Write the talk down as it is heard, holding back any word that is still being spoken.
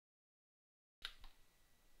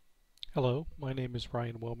Hello, my name is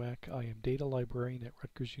Ryan Womack. I am Data Librarian at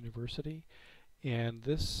Rutgers University, and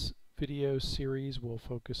this video series will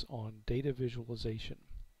focus on data visualization.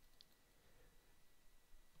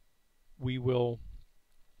 We will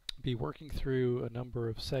be working through a number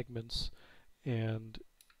of segments, and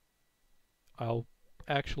I'll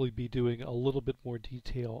actually be doing a little bit more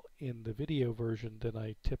detail in the video version than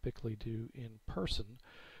I typically do in person.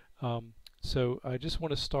 So I just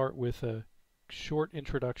want to start with a short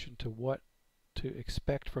introduction to what to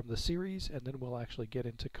expect from the series, and then we'll actually get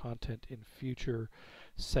into content in future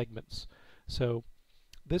segments. So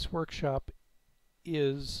this workshop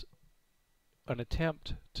is an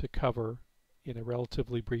attempt to cover in a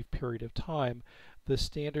relatively brief period of time the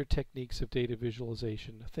standard techniques of data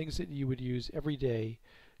visualization, things that you would use every day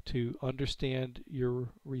to understand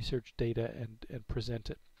your research data and present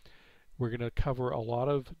it. We're going to cover a lot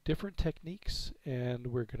of different techniques, and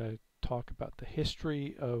we're going to talk about the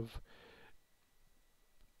history of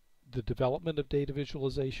the development of data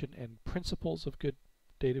visualization and principles of good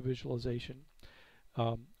data visualization.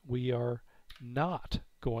 We are not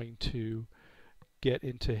going to get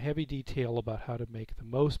into heavy detail about how to make the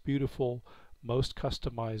most beautiful, most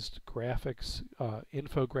customized graphics,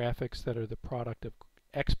 infographics that are the product of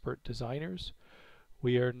expert designers.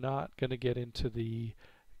 We are not going to get into the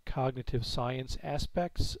cognitive science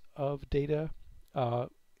aspects of data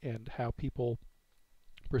and how people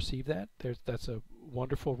perceive that. That's a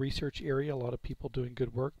wonderful research area, a lot of people doing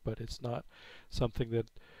good work, but it's not something that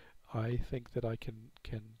I think that I can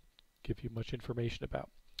give you much information about.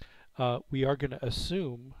 We are going to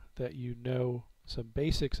assume that you know some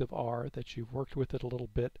basics of R, that you've worked with it a little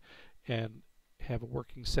bit and have a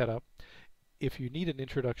working setup. If you need an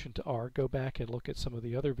introduction to R, go back and look at some of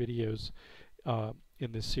the other videos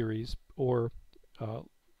in this series, or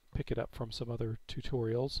pick it up from some other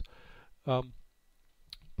tutorials.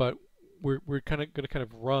 But we're going to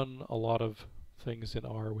run a lot of things in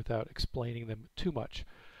R without explaining them too much.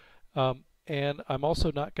 And I'm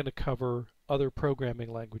also not going to cover other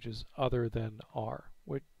programming languages other than R.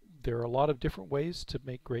 There are a lot of different ways to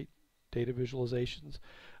make great data visualizations,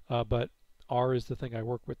 but R is the thing I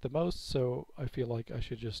work with the most, so I feel like I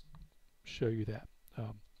should just show you that.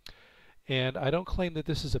 And I don't claim that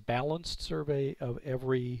this is a balanced survey of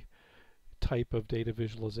every type of data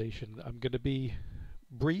visualization. I'm going to be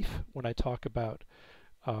brief when I talk about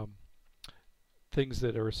things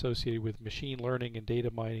that are associated with machine learning and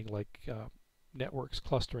data mining, like networks,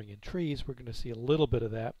 clustering, and trees. We're going to see a little bit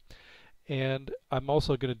of that. And I'm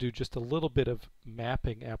also going to do just a little bit of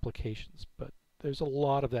mapping applications, but there's a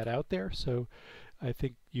lot of that out there, so I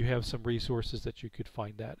think you have some resources that you could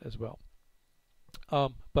find that as well.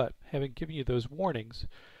 But having given you those warnings,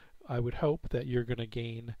 I would hope that you're going to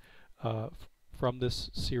gain from this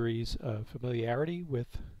series familiarity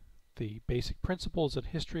with the basic principles and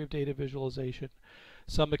history of data visualization,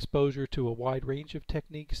 some exposure to a wide range of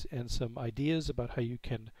techniques, and some ideas about how you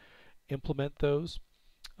can implement those.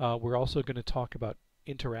 We're also going to talk about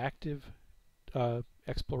interactive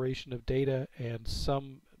exploration of data and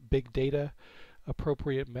some big data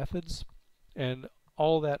appropriate methods, and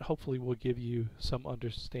all that hopefully will give you some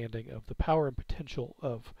understanding of the power and potential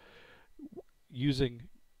of using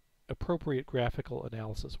appropriate graphical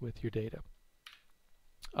analysis with your data.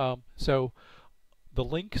 So the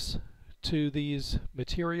links to these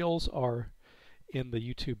materials are in the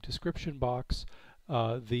YouTube description box.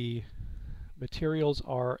 The materials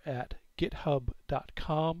are at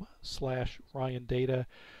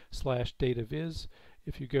github.com/RyanData/dataviz.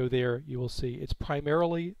 If you go there, you will see it's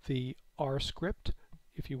primarily the R script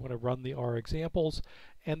if you want to run the R examples,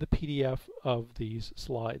 and the PDF of these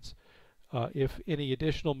slides. If any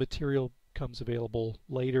additional material comes available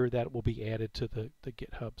later, that will be added to the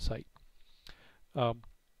GitHub site.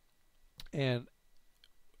 And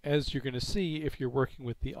as you're going to see, if you're working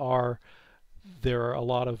with the R, there are a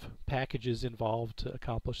lot of packages involved to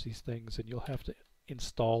accomplish these things, and you'll have to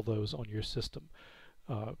install those on your system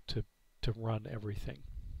to run everything.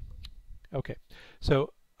 Okay,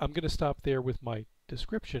 so I'm going to stop there with my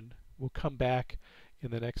description. We'll come back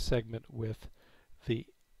in the next segment with the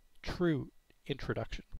true introduction.